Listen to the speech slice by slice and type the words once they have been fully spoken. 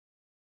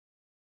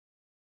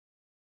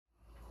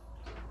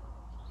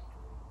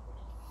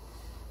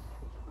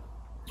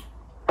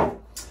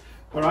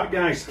Alright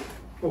guys,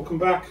 welcome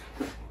back.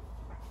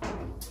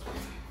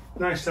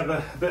 Nice to have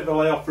a bit of a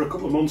layoff for a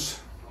couple of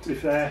months, to be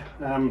fair.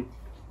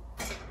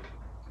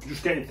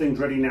 Just getting things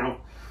ready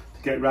now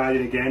to get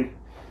riding again.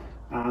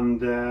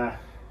 And if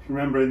you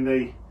remember in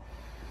the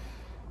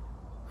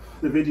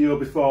video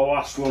before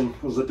last one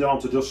was the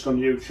Dawn to Dusk on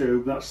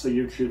YouTube. That's the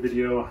YouTube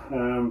video.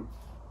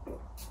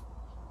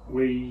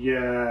 We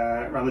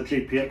ran the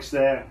GPX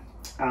there,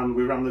 and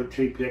we ran the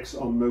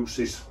GPX on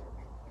mousses.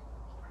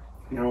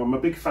 Now I'm a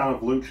big fan of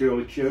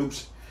Lucioli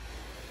tubes.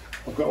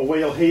 I've got a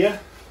wheel here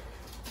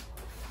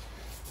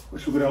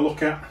which we're going to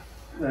look at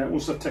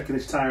once I've taken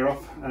this tyre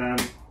off.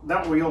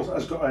 That wheel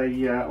has got a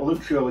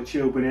Lucioli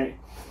tube in it.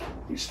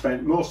 It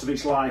spent most of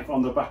its life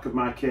on the back of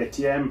my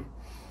KTM.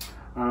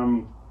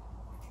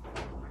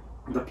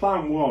 The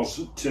plan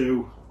was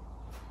to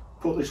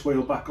put this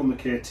wheel back on the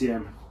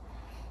KTM.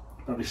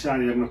 I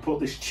decided I'm going to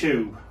put this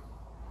tube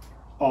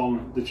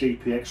on the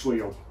GPX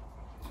wheel.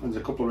 There's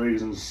a couple of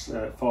reasons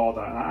for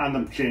that, and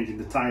I'm changing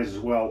the tyres as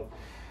well.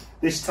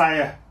 This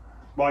tyre,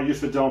 what I use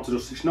for Dawn to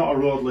Dusk, it's not a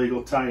road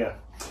legal tyre,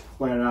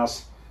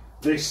 whereas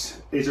this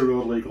is a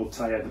road legal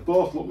tyre. They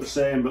both look the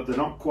same, but they're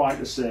not quite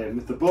the same.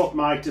 They're both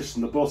Midas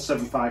and they're both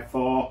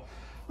 754,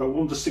 but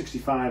one's a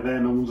 65M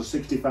and one's a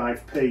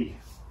 65P. And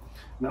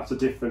that's the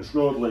difference,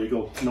 road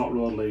legal, not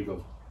road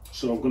legal.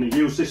 So I'm going to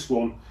use this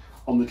one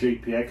on the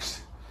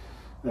GPX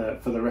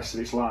for the rest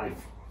of its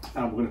life.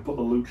 And we're going to put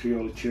the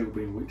Lucioli tube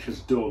in, which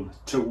has done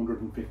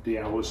 250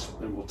 hours,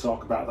 and we'll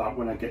talk about that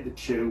when I get the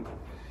tube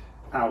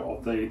out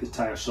of the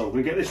tyre. So we're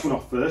going to get this one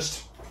off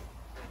first.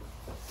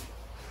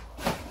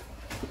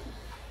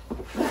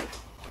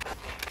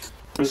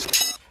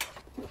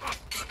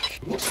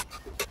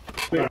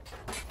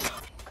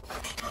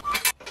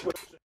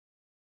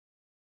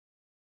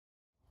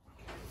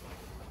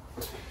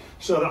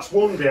 So that's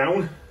one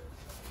down.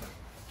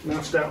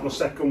 Now start on the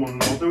second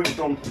one. I'll do it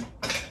from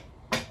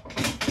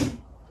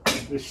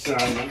this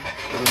side,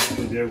 what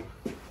we do.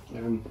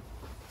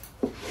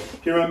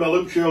 If you remember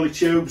Lucioli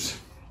tubes,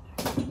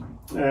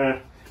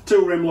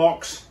 2 rim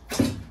locks,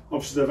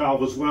 obviously the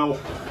valve as well.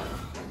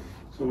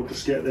 So we'll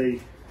just get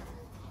the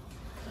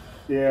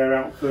air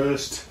out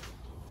first.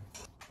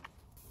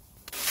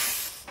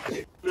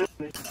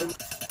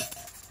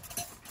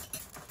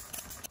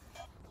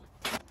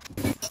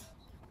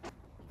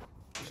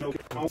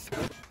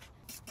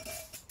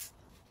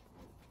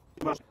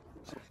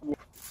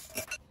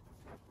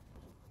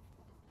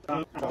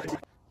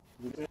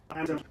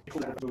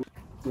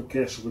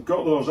 Okay, so we've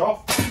got those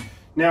off.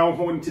 Now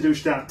what we need to do is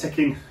start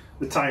taking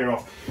the tyre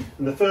off.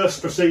 And the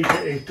first procedure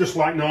is just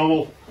like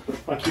normal,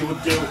 like you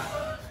would do.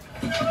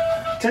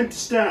 Tend to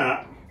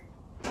start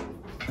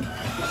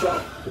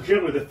sort of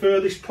generally the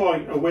furthest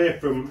point away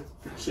from,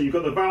 so you've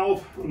got the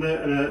valve and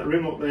a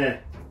rim lock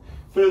there.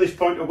 Furthest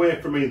point away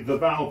from either the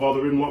valve or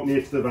the rim lock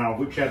near to the valve,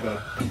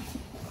 whichever.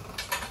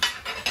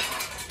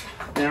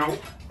 Now,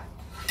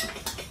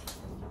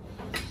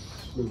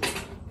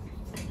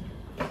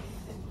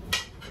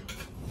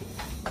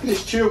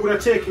 this tube, when I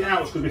take it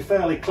out, it's going to be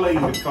fairly clean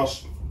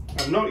because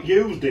I've not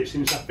used it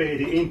since I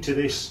fed it into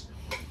this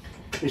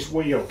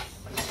wheel.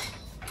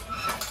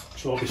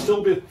 So it'll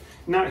still be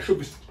nice,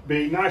 should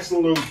be nice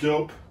and lubed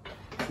up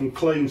and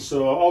clean.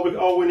 So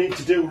all we need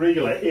to do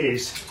really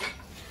is,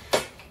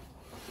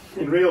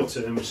 in real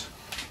terms,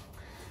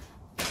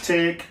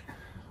 take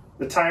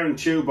the tyre and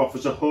tube off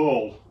as a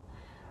whole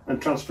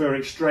and transfer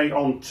it straight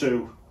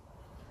onto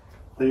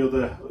the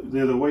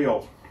other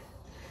wheel.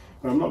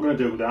 But I'm not going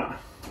to do that.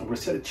 I'm going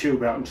to take the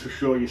tube out and to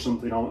show you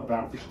something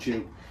about this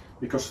tube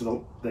because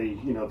of the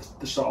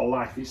sort of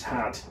life it's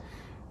had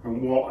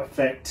and what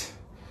effect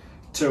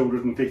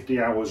 250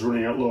 hours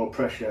running at low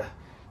pressure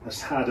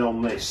has had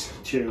on this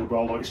tube.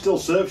 Although it's still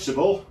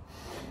serviceable,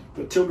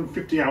 but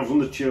 250 hours on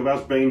the tube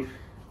has been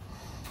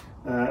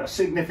a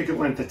significant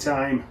length of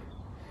time,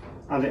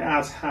 and it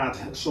has had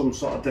some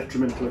sort of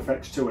detrimental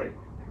effects to it.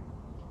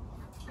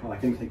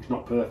 Like anything, it's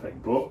not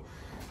perfect, but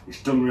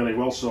it's done really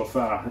well so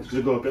far. It's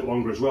going to go a bit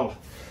longer as well.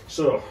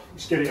 So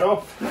let's get it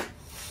off.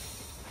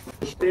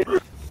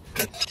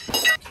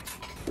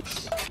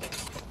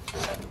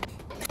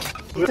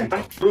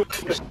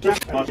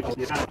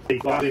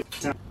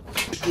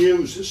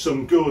 Use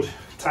some good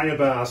tyre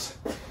bars.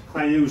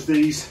 I use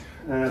these.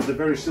 They're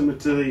very similar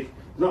to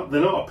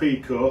they're not a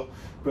Pico,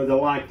 but they're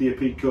like the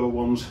Pico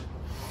ones.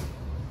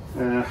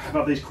 I've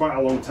had these quite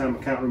a long time.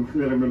 I can't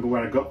really remember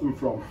where I got them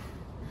from,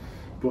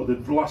 but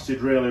they've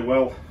lasted really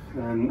well.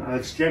 And I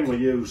generally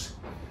use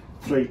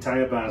 3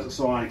 tyre bars. That's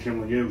all I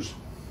generally use.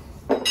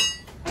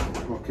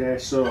 Okay,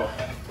 so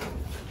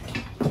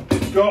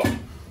we've got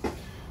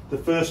the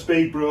first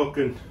bead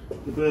broken,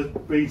 the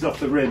beads off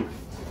the rim.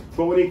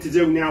 What we need to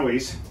do now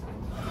is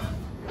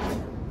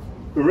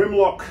the rim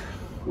lock,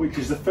 which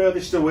is the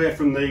furthest away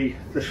from the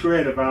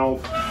Schrader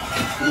valve.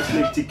 We just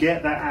need to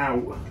get that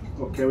out.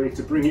 Okay, we need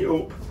to bring it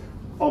up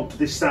onto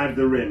this side of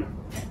the rim.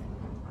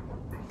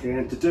 Okay,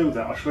 and to do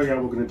that, I'll show you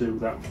how we're going to do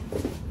that.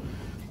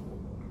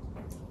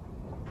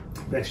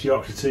 Best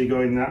Yorkshire tea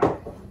going that.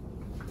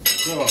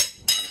 So,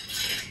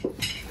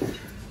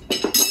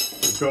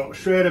 got a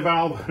Schrader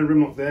valve and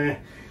rim lock there.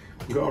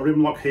 We've got a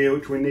rim lock here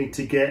which we need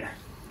to get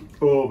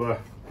over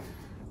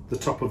the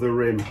top of the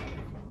rim.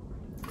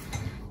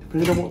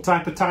 Depending on what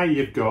type of tyre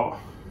you've got,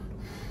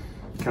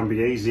 it can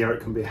be easy or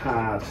it can be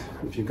hard.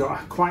 If you've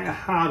got quite a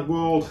hard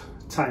walled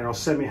tyre or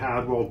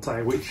semi-hard walled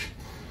tyre, which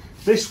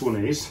this one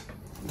is,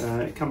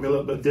 it can be a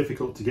little bit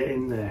difficult to get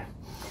in there.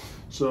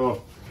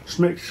 So just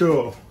make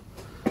sure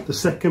the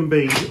second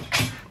bead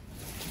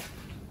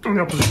on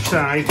the opposite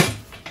side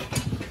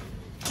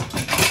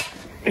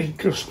is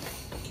just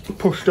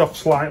pushed off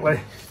slightly.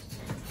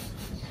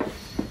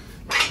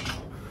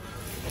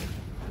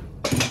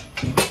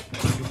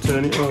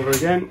 Turn it over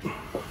again.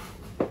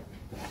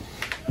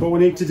 What we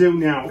need to do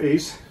now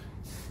is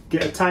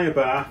get a tyre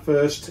bar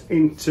first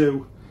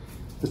into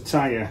the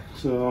tyre.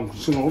 So I'm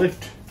just going to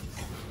lift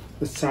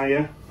the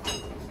tyre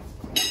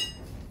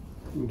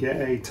and get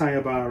a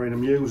tyre bar in.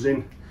 I'm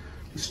using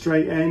the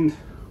straight end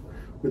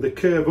with the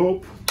curve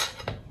up.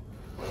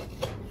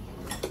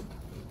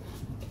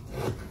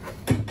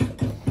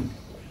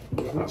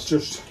 That's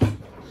just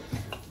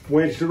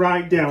wedged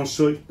right down,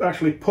 so it's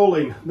actually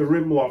pulling the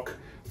rim lock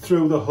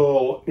through the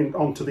hole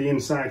onto the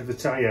inside of the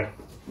tyre.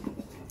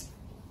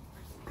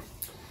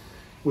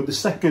 With the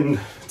second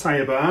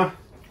tyre bar,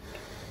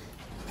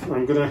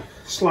 I'm going to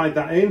slide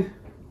that in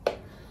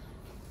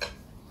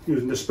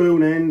using the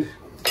spoon end,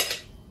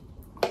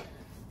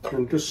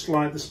 and just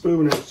slide the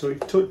spoon end so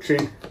it's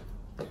touching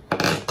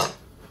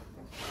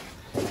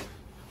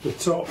the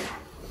top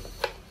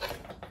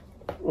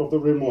of the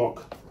rim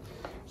lock.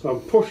 So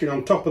I'm pushing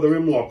on top of the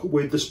rim lock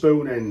with the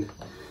spoon end.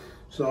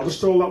 So I'll just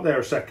hold that there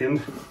a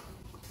second.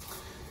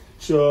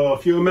 So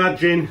if you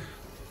imagine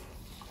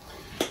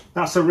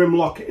that's a rim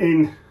lock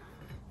in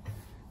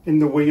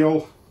the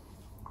wheel,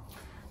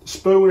 the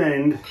spoon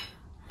end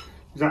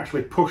is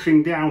actually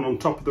pushing down on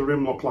top of the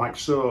rim lock like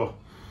so.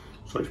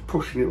 So it's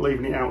pushing it,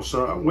 leaving it out.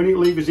 So when it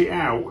leaves it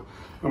out,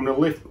 I'm going to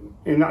lift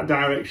in that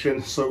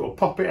direction so it will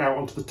pop it out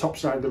onto the top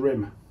side of the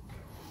rim.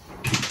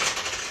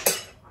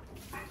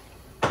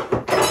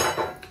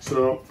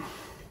 So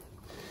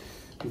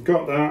we've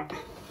got that.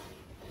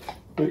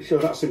 Make sure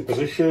that's in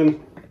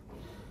position.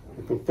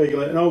 You can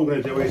feel it, and all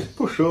we're going to do is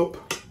push up,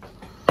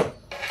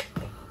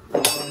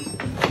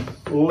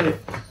 and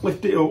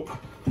lift it up,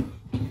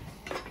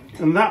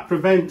 and that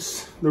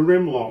prevents the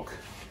rim lock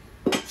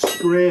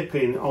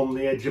scraping on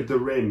the edge of the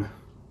rim.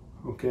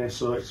 Okay,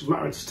 so it's a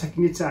matter of just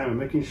taking your time and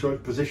making sure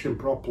it's positioned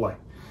properly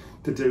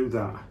to do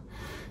that.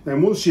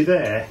 Then once you're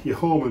there, you're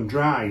home and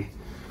dry.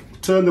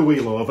 Turn the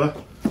wheel over,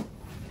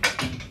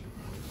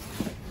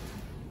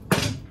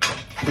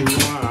 and you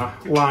are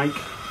like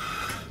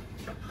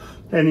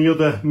any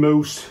other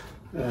mousse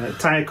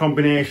tyre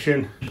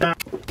combination.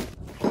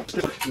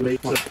 It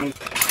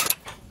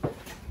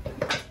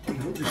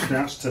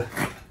starts to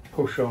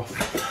push off.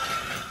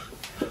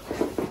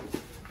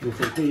 And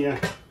from here,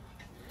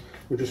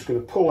 we're just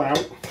going to pull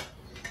out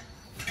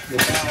the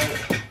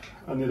valve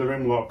and the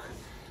rim lock,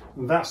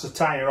 and that's the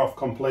tyre off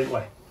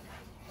completely.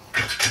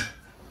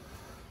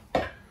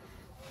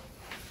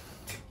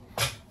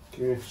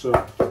 Okay, so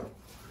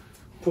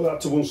put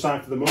that to one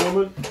side for the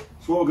moment.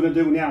 So what we're going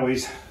to do now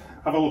is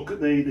have a look at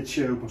the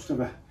tube. I'm just going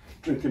to have a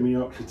drink of my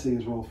Yorkshire tea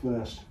as well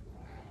first.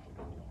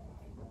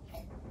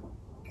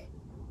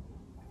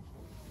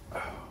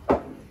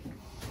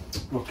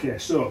 Okay,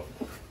 so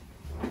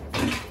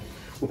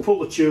we'll pull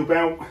the tube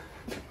out.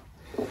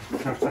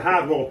 Now it's a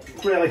hard wall,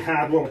 really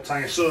hard wall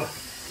tyre, so a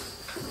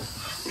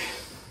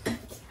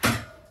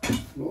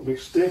little bit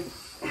stiff.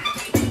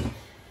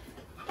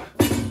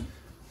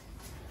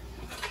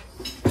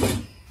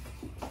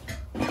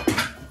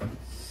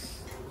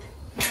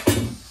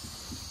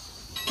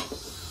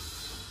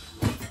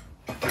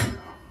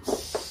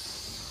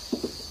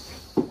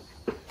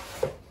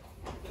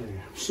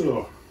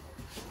 So,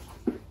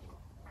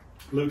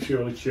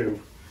 Lucioli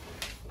tube.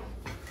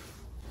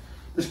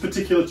 This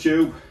particular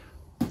tube,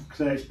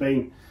 it's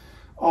been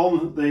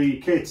on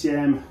the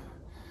KTM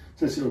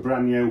since it was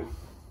brand new.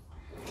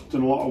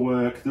 Done a lot of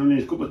work. There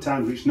only a couple of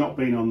times it's not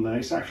been on there.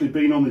 It's actually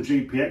been on the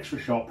GPX for a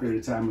short period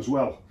of time as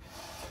well.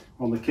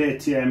 On the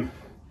KTM,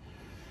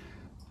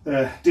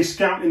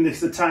 discounting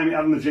this the time it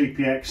had on the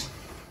GPX,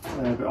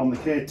 but on the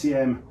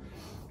KTM,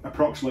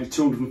 approximately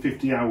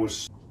 250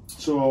 hours.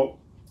 So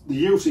the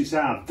use it's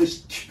had, this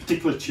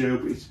particular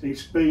tube,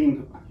 it's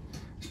been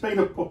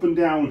up and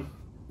down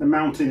the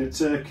mountain at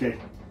Turkey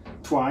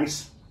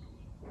twice.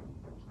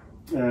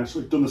 So it's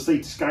done the Sea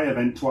to Sky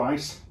event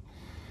twice.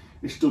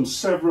 It's done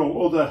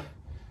several other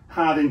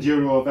hard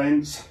enduro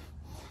events.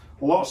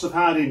 Lots of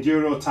hard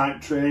enduro type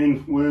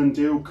training,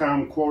 Werndu,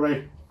 Calm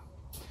Quarry.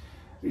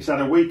 It's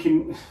had a week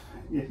in,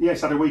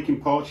 it's had a week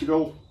in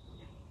Portugal,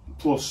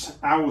 plus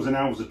hours and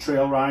hours of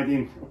trail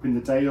riding up in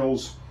the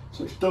Dales.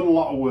 So it's done a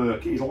lot of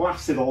work. It's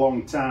lasted a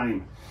long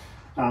time,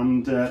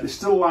 and there's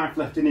still life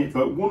left in it.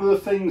 But one of the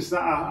things that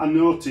I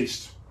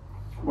noticed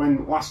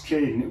when last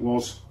changing it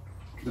was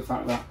the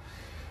fact that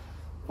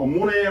on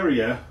one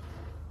area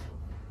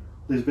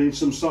there's been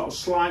some sort of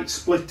slight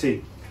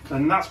splitting,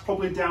 and that's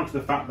probably down to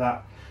the fact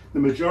that the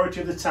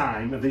majority of the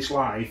time of this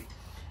life,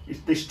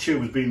 this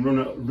tube has been run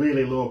at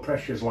really low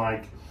pressures,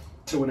 like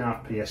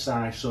 2.5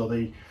 psi. So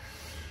the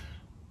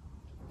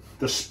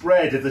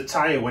spread of the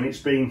tyre when it's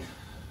been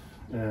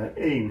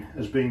in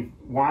has been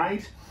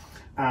wide,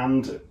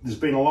 and there's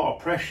been a lot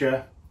of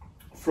pressure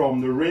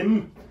from the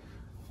rim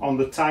on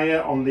the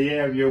tyre on the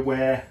area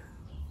where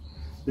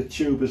the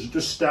tube has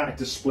just started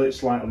to split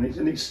slightly.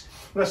 And it's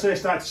when I say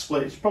started to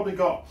split, it's probably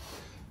got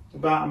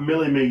about 1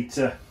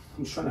 millimetre.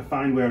 I'm just trying to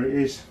find where it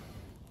is.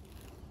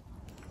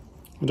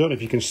 I don't know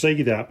if you can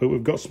see that, but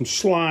we've got some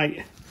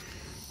slight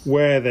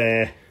wear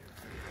there.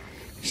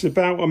 It's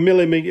about 1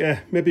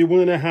 millimetre, maybe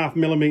 1.5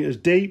 millimetres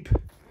deep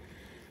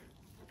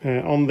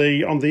on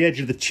the edge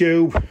of the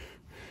tube,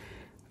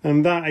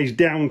 and that is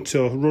down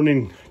to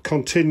running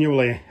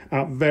continually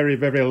at very,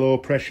 very low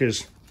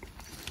pressures.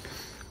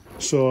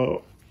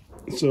 So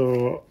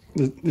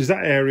there's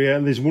that area,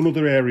 and there's one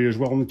other area as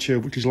well on the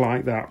tube which is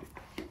like that.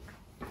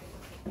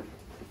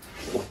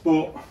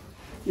 But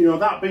you know,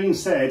 that being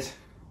said,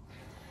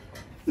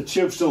 the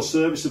tube's still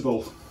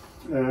serviceable.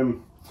 My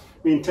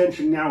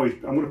intention now is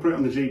I'm going to put it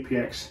on the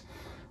GPX,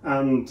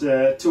 and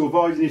to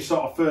avoid any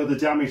sort of further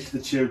damage to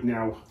the tube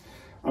now,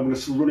 I'm going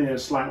to run it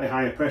at slightly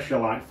higher pressure,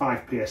 like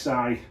 5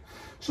 psi,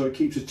 so it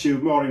keeps the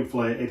tube more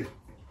inflated.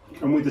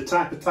 And with the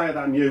type of tyre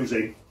that I'm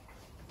using,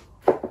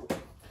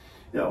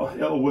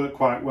 it'll work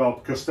quite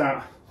well, because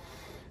that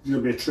is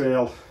going to be a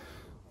trail,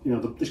 you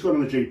know, it's going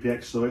on the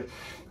GPX, so it's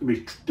going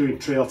to be doing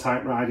trail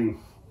type riding,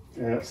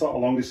 sort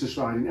of long distance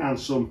riding, and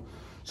some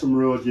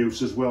road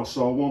use as well.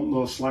 So I want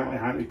those slightly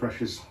higher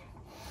pressures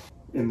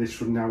in this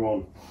from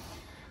now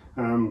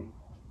on.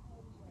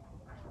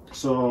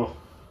 So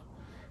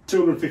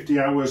 250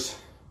 hours,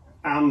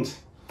 and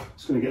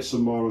it's going to get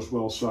some more as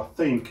well. So I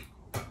think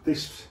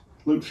this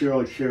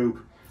Lucioli tube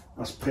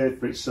has paid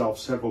for itself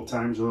several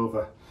times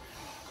over.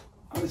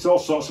 And there's all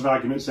sorts of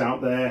arguments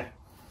out there.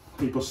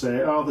 People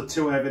say, oh, they're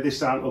too heavy, this,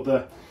 that,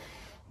 other,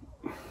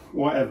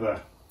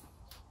 whatever.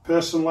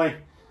 Personally,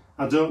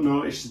 I don't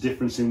notice the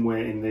difference in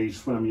weight in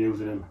these when I'm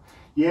using them.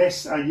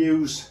 Yes, I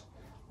use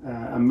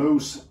a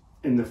mousse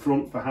in the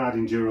front for hard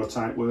enduro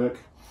type work.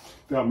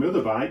 But on my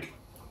other bike,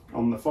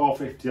 on the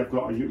 450, I've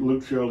got a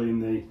Lucioli in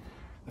the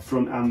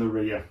front and the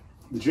rear.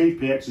 The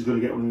GPX is going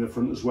to get one in the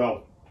front as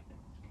well,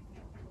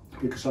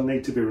 because I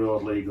need to be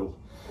road legal.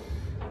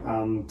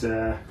 And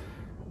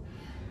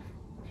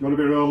if you want to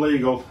be road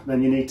legal,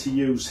 then you need to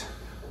use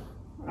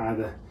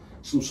either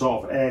some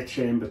sort of air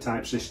chamber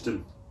type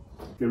system.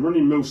 If you're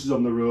running mousses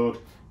on the road,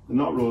 they're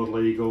not road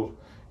legal,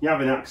 you have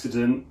an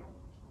accident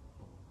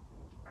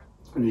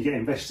and you get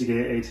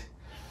investigated,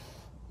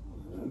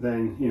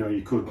 then you know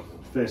you could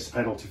face a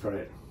penalty for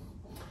it.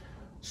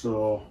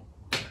 So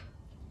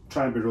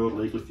try and be road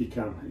legal if you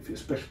can,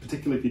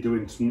 particularly if you're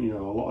doing some, you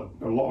know,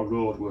 a lot of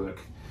road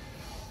work.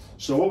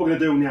 So what we're going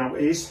to do now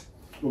is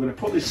we're going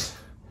to put this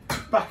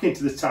back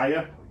into the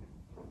tyre.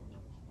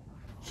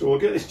 So we'll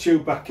get this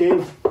tube back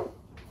in.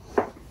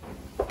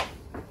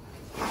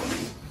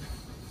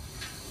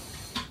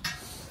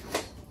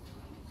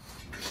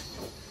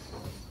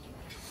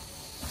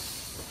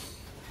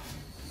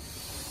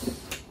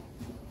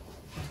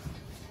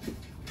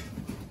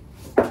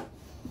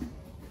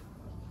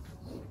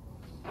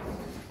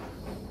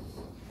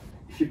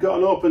 If you've got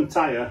an open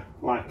tyre,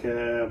 like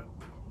a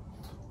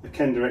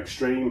Kenda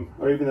Extreme,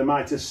 or even the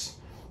Mitas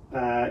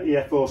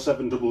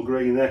EF07 double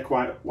green, they're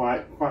quite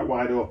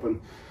wide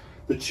open.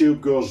 The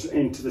tube goes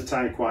into the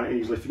tyre quite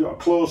easily. If you've got a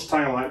closed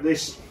tyre like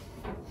this,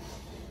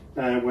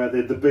 where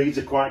the beads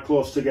are quite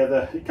close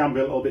together, it can be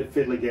a little bit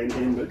fiddly getting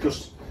in, but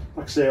just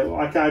like I say,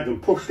 like I've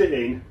done, pushed it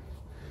in,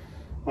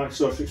 like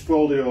so, it's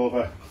folded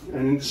over,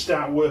 and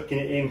start working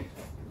it in.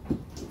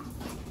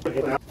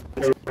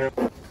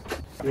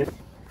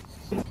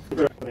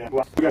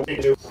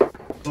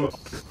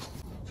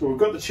 So we've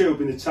got the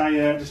tube in the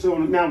tyre. Just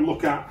want to now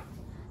look at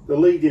the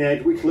leading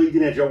edge, which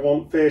leading edge I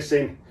want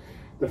facing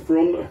the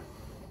front.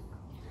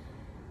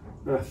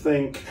 I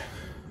think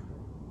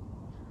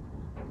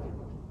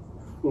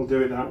we'll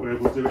do it that way.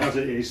 We'll do it as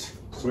it is,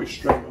 so it's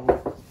straight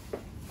on.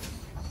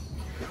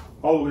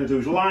 All we're going to do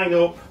is line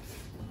up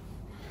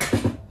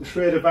the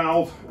Schrader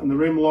valve and the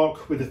rim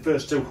lock with the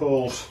first two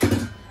holes.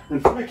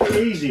 And to make it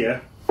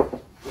easier,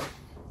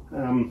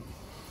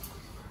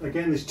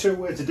 again, there's two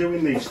ways of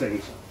doing these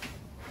things,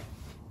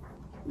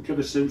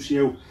 whichever suits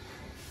you.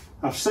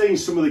 I've seen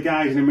some of the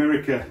guys in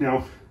America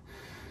now.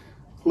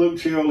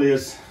 Lucioli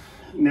is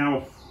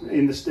now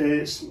in the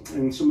States,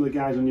 and some of the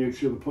guys on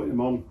YouTube are putting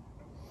them on.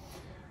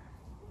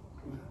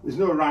 There's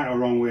no right or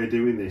wrong way of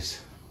doing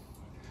this.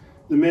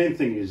 The main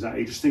thing is that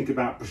you just think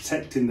about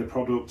protecting the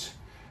product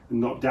and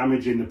not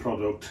damaging the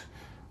product,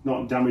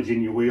 not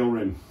damaging your wheel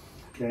rim.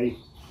 Okay,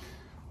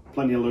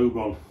 plenty of lube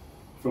on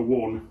for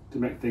one to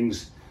make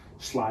things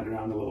slide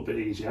around a little bit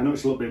easier. I know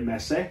it's a little bit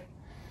messy,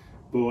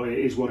 but it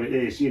is what it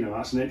is. You know,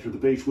 that's the nature of the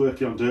beast.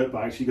 Working on dirt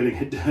bikes, you're going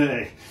to get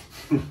dirty.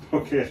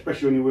 Okay,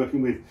 especially when you're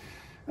working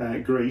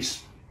with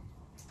grease.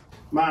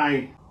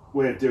 My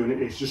way of doing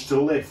it is just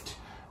to lift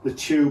the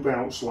tube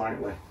out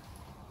slightly.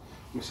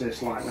 Let me say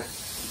slightly.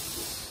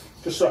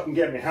 just so I can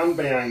get my hand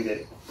behind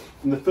it.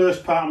 And the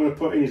first part I'm going to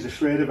put in is the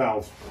Schrader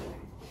valve.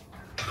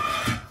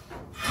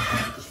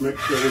 Just make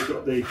sure we've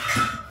got the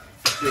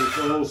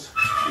holes.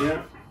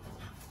 Yeah.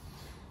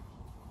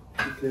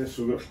 Okay,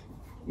 so we've got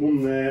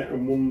one there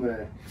and one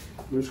there.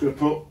 I'm just going to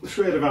put the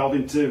Schrader valve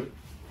into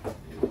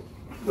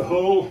the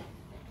hole.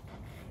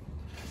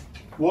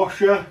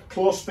 Washer,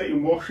 close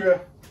fitting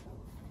washer,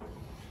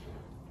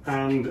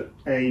 and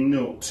a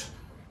nut.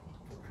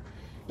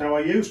 Now I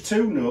use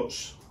 2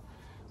 nuts.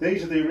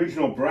 These are the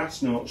original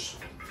brass nuts,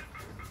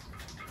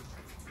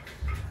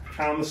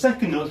 and the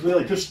second nut's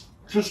really just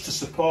to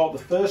support the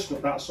first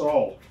nut. That's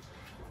all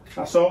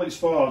it's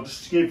for,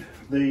 just to give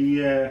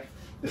the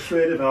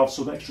Schrader valve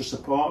some extra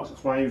support.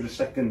 That's why I use the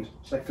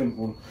second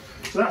one.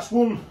 So that's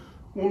one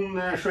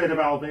Schrader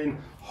valve in,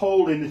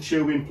 holding the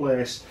tube in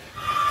place,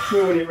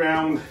 screwing it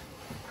round.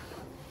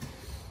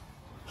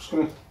 Just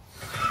going to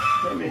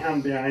get my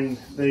hand behind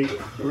the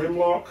rim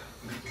lock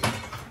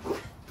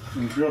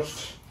and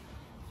just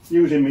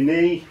using my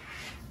knee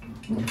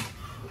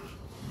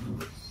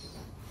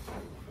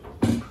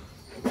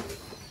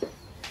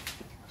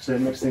so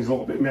it makes things a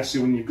little bit messy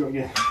when you've got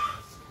your,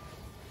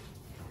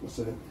 that's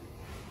it.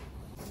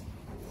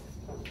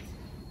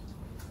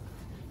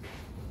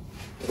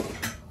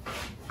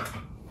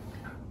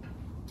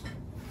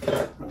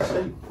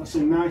 That's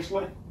in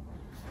nicely.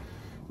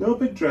 No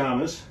big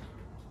dramas.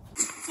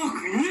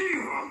 Fucking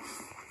hell!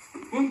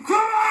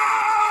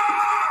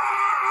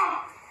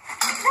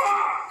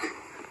 Fuck!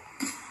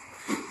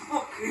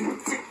 Fucking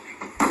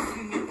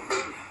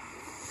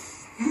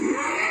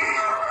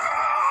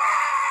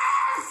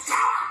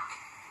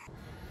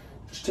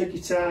just take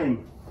your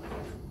time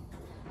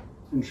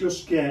and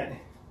just get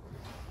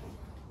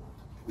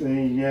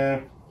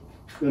the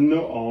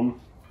nut on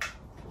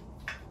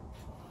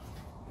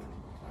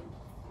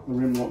the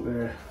rim lock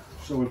there.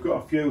 So we've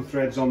got a few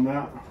threads on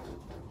that.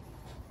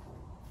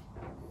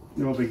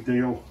 No big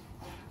deal.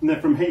 And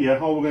then from here,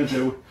 all we're going to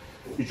do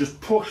is just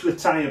push the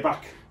tyre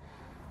back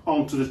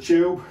onto the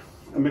tube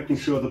and making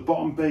sure the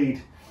bottom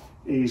bead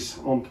is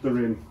onto the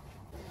rim.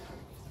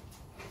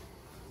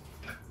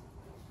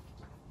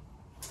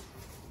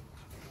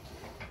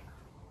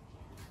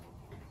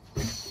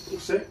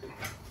 That's it.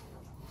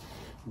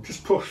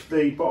 Just push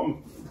the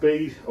bottom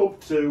bead up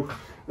to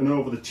and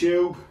over the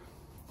tube.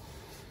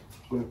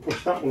 I'm going to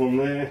push that one on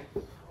there,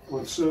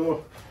 like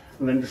so,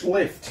 and then just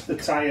lift the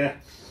tyre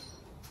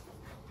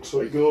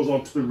so it goes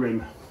onto the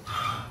rim.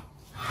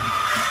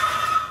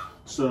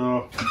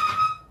 So,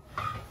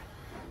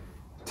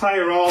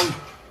 tyre on,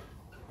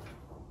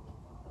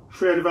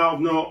 Schrader valve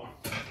nut,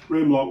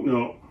 rim lock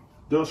nut.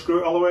 Don't screw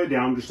it all the way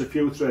down, just a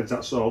few threads,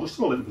 that's all, just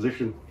to hold it in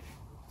position.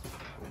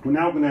 We're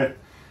now going to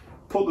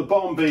put the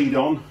bottom bead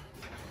on,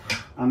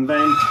 and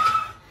then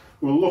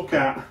we'll look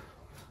at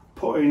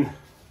putting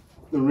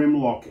the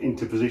rim lock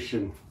into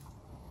position.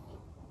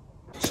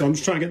 So I'm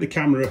just trying to get the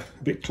camera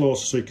a bit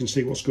closer so you can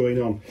see what's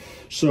going on.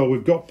 So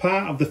we've got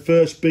part of the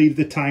first bead of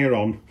the tyre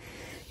on.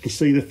 You can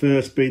see the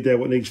first bead there,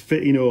 what needs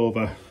fitting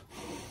over.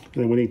 And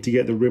then we need to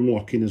get the rim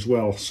lock in as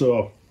well.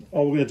 So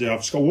all we're going to do, I've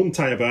just got one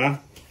tyre bar.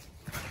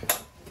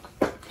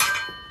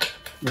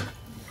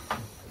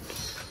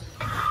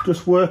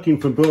 Just working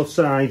from both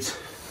sides.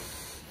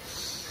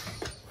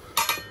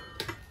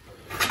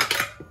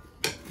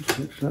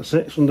 That's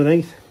it, it's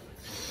underneath.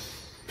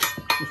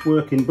 Just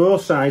working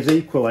both sides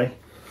equally.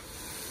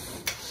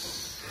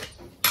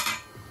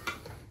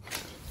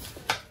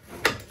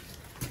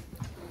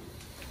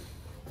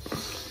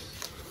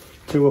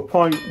 To a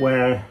point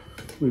where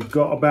we've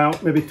got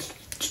about maybe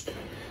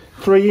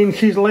 3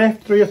 inches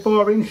left, 3 or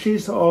 4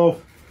 inches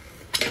of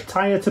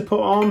tyre to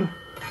put on.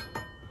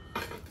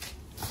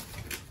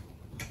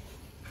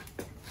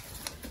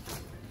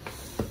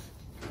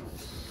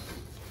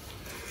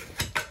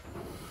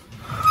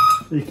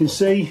 So you can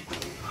see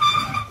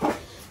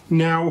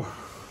now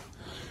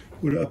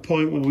we're at a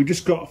point where we've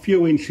just got a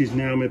few inches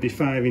now, maybe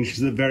 5 inches,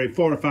 the very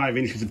 4 or 5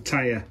 inches of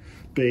tyre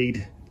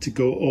bead to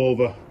go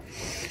over.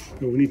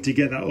 But we need to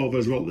get that over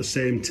as well at the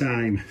same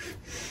time.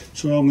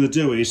 So all I'm going to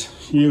do is,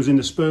 using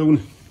the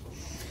spoon,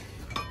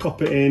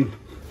 pop it in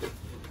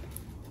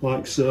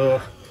like so,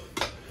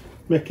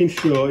 making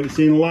sure it's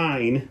in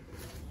line,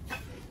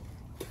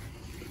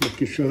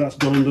 making sure that's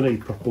done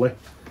underneath properly.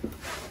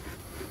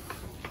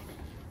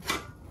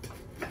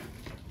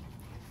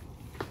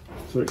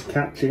 So it's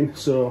catching,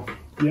 so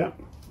yeah,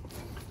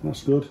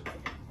 that's good.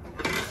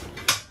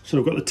 So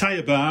we've got the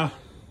tyre bar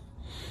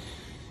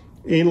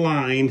in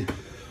line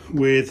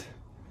with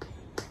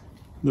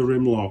the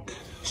rim lock.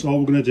 So all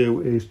we're going to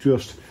do is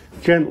just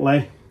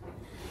gently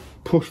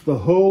push the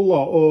whole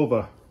lot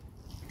over.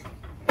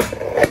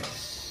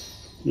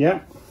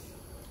 Yeah,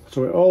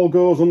 so it all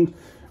goes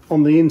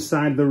on the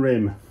inside of the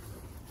rim.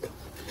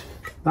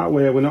 That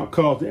way we're not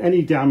causing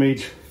any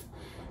damage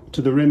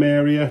to the rim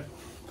area,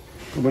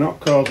 and we're not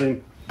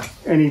causing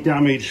any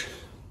damage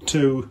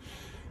to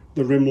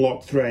the rim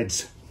lock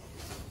threads.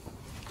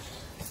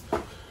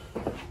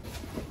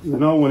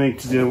 Then all we need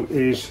to do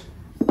is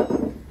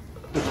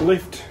just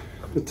lift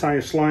the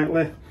tyre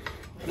slightly,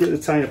 get the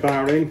tyre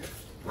bar in,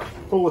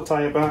 pull the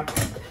tyre back.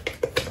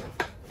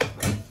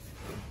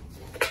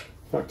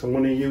 In fact, I'm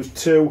going to use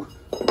 2.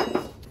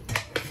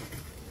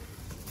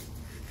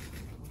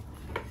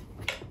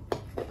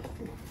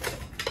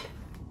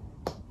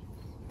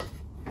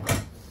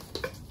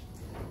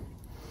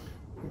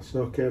 That's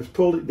okay, I've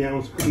pulled it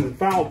down, and the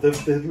valve,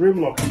 the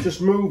rim lock is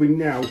just moving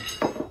now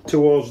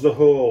towards the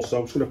hole, so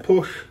I'm just going to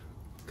push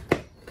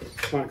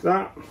like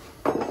that,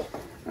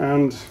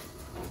 and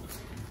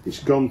it's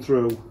gone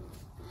through,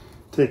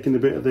 taking a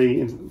bit of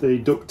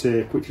the duct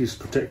tape which is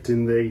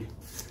protecting the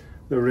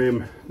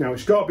rim. Now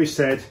it's got to be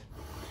said,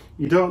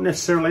 you don't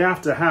necessarily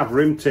have to have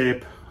rim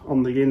tape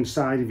on the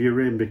inside of your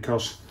rim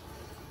because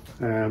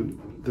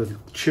the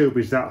tube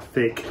is that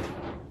thick.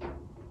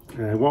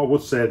 What I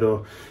would say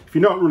though, if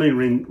you're not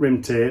running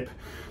rim tape,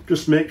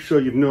 just make sure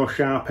you've no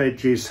sharp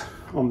edges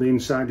on the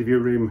inside of your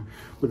rim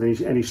with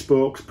any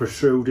spokes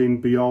protruding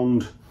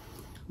beyond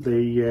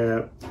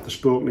the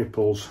spoke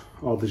nipples,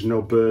 or there's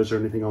no burrs or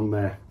anything on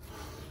there.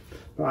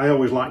 But I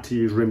always like to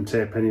use rim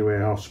tape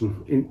anyway, or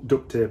some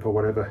duct tape or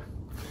whatever.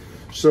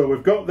 So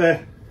we've got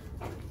the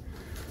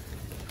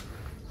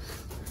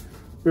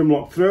rim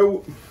lock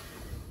through.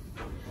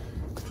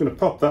 Just going to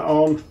pop that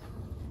on.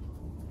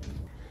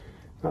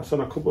 That's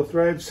on a couple of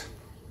threads.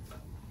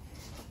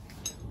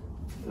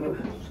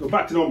 So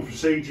back to normal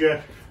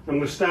procedure. I'm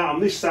going to start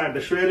on this side of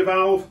the Schrader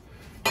valve,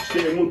 just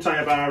getting 1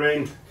 tyre bar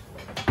in.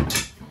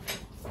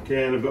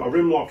 Okay, and I've got a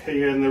rim lock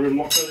here, and the rim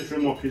lock, this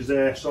rim lock is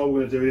there, so all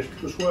we're going to do is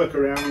just work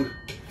around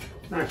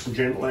nice and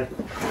gently.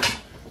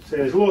 So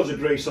there's loads of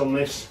grease on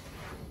this.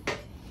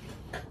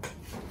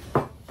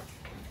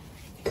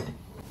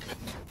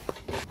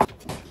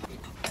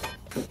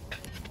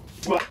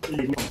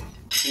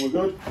 We're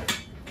good.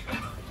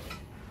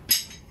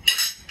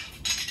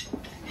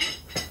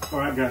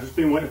 Alright guys, it's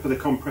been waiting for the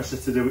compressor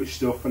to do its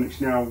stuff, and it's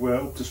now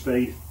up to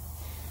speed.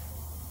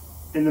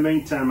 In the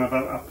meantime,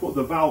 I've put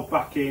the valve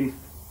back in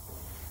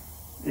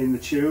the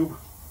tube,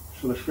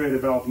 so the Schrader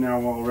valve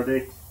now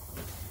already.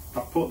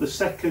 I've put the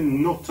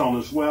second nut on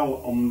as well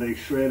on the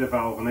Schrader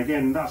valve, and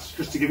again that's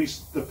just to give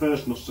it the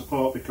first nut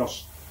support,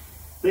 because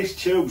this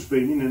tube's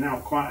been in and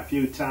out quite a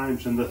few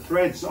times, and the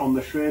threads on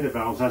the Schrader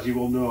valves, as you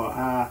will know,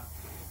 are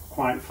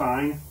quite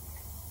fine,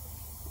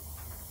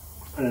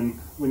 and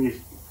when you're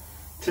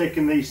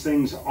taking these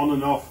things on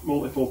and off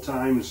multiple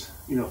times,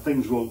 you know,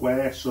 things will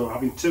wear, so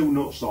having 2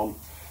 nuts on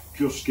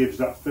just gives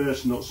that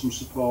first nut some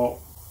support.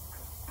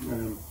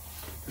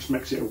 Just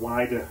makes it a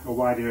wider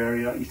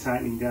area that you're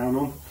tightening down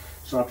on.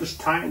 So I've just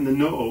tightened the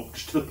nut up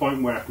just to the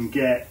point where I can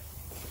get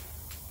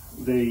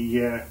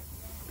the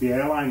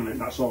airline on it.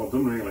 That's all I've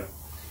done really.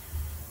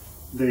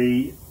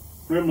 The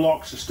rim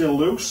locks are still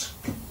loose,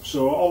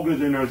 so all I'm going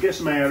to do now is get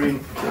some air in.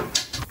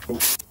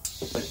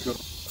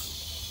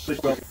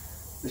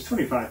 There's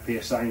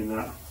 25 psi in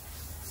that.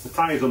 The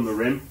tyre's on the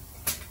rim,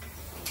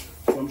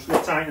 so I'm just going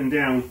to tighten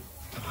down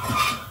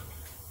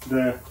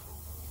the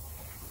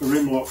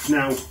rim locks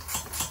now.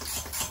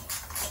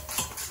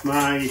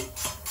 My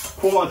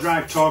quarter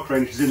drive torque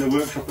wrench is in the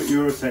workshop at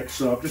Eurotech,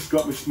 so I've just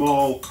got my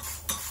small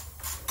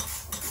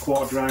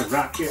quarter drive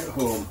racket at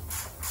home.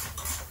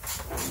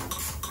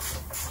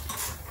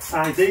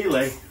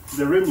 Ideally,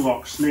 the rim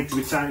locks need to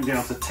be tightened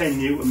down to 10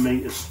 Newton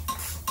meters.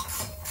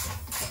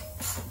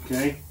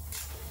 Okay,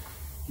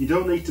 you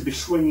don't need to be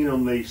swinging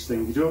on these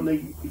things. You don't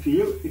need, if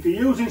you're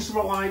using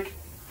something like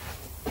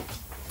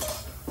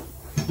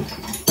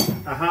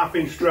a 1/2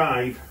 inch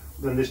drive,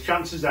 then there's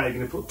chances are you're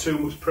going to put too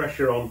much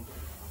pressure on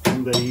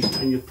these,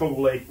 and you'll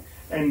probably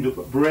end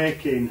up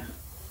breaking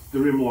the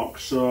rim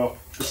locks. So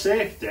for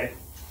safety,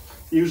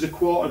 use a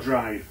quarter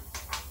drive.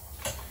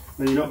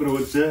 Then you're not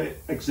going to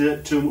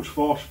exert too much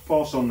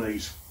force on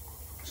these.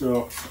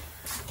 So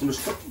I'm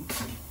just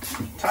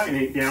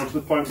tightening it down to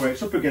the point where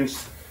it's up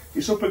against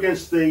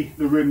the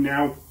rim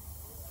now,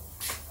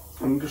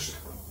 and just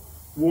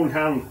one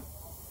hand.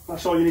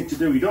 That's all you need to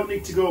do. You don't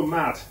need to go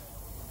mad.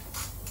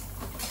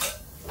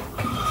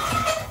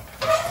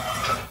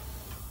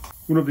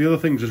 One of the other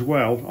things as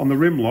well, on the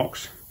rim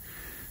locks,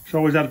 it's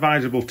always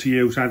advisable to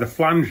use either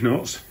flange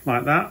nuts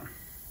like that,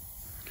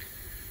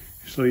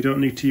 so you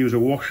don't need to use a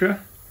washer,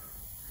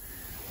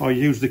 or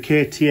use the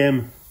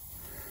KTM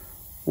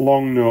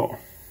long nut.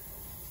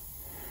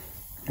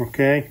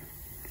 Okay,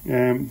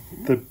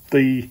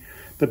 the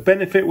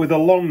benefit with a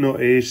long nut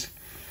is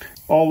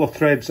all the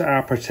threads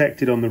are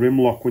protected on the rim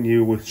lock when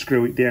you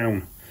screw it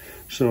down,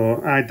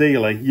 so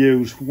ideally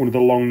use one of the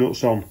long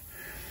nuts on.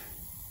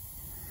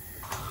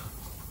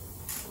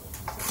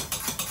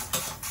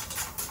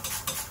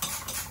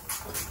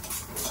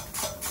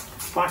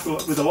 Like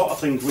with a lot of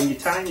things, when you're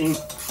tightening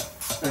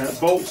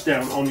bolts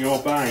down on your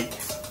bike,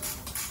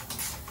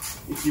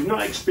 if you've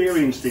not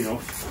experienced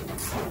enough,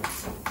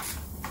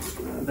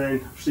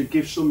 then obviously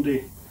give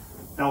somebody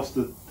else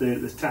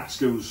the task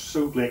who's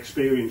suitably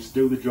experienced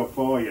to do the job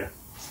for you.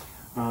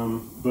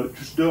 But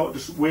just don't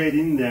just wade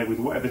in there with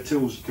whatever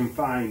tools you can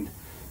find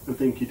and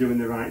think you're doing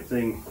the right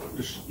thing.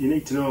 You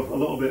need to know a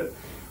little bit.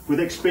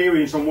 With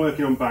experience on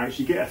working on bikes,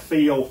 you get a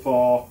feel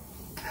for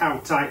how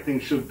tight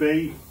things should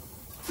be.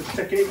 Just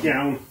taking it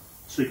down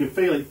so you can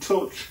feel it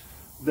touch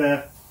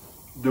the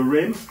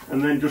rim,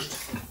 and then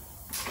just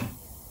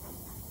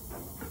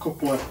a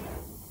couple of,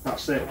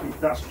 that's it,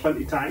 that's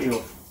plenty tight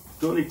enough.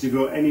 Don't need to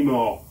go any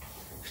more.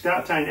 If you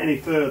start tying any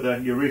further,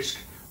 you risk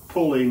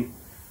pulling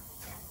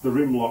the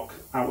rim lock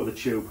out of the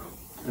tube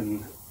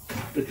and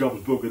the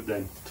job's buggered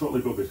then,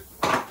 totally buggered.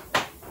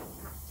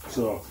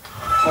 So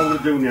all we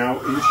do now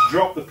is just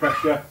drop the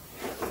pressure.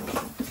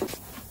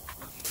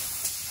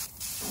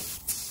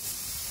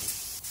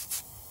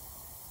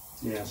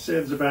 Yeah,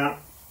 saves about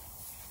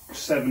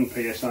 7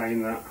 psi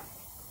in that.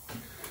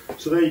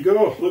 So there you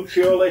go,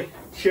 Lucioli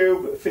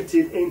tube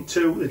fitted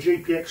into the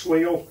GPX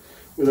wheel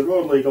with a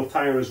road legal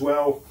tyre as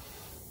well.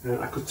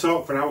 I could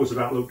talk for hours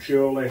about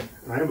Lucioli.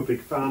 I am a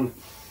big fan.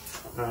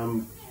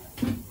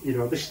 You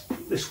know, this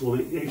will,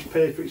 it's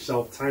paid for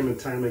itself time and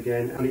time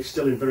again, and it's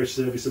still in very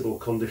serviceable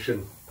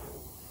condition.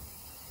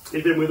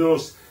 Even with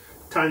those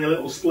tiny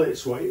little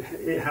splits what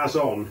it has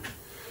on,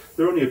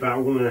 they're only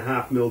about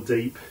 1.5mm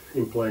deep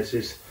in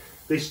places.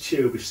 This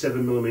tube is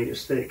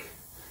 7mm thick,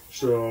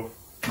 so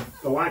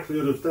the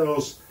likelihood of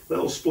those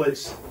little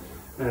splits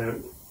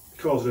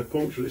causing a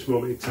puncture at this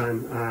moment in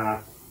time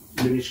are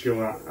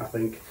minuscule, I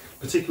think,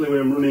 particularly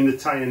when I'm running the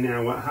tyre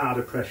now at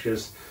harder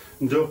pressures.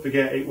 And don't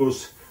forget, it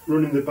was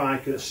running the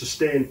bike at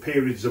sustained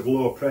periods of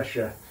low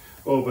pressure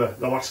over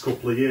the last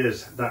couple of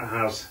years that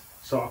has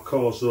sort of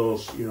caused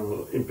those, you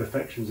know,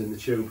 imperfections in the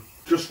tube.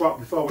 Just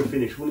before we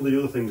finish, one of the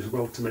other things as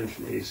well to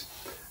mention is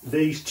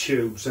these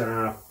tubes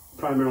are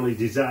primarily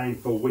designed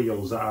for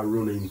wheels that are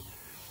running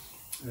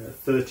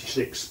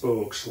 36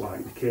 spokes,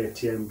 like the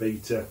KTM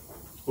Beta,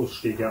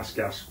 Husky Gas.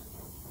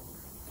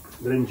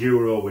 They're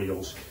enduro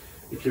wheels.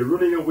 If you're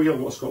running a wheel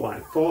what's got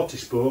like 40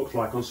 spokes,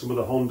 like on some of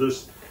the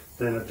Hondas,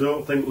 then I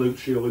don't think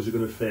Luciolis are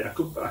going to fit.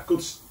 I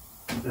could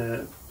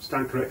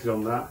stand corrected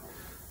on that,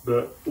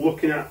 but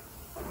looking at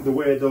the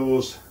way the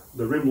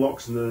rim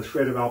locks and the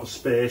shredder valve are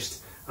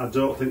spaced, I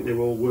don't think they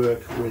will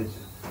work with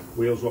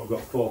wheels what have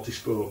got 40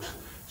 spokes.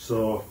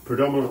 So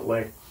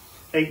predominantly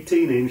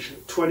 18-inch,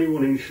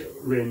 21-inch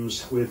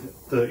rims with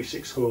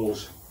 36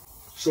 holes.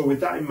 So with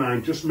that in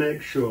mind, just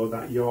make sure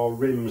that your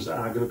rims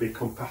are going to be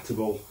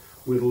compatible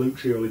with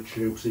Lucioli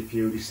tubes if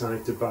you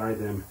decide to buy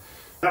them.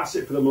 That's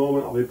it for the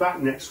moment. I'll be back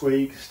next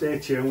week. Stay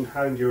tuned.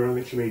 Hand your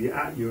amateur media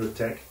at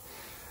Eurotech,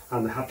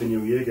 and a happy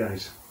new year,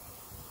 guys.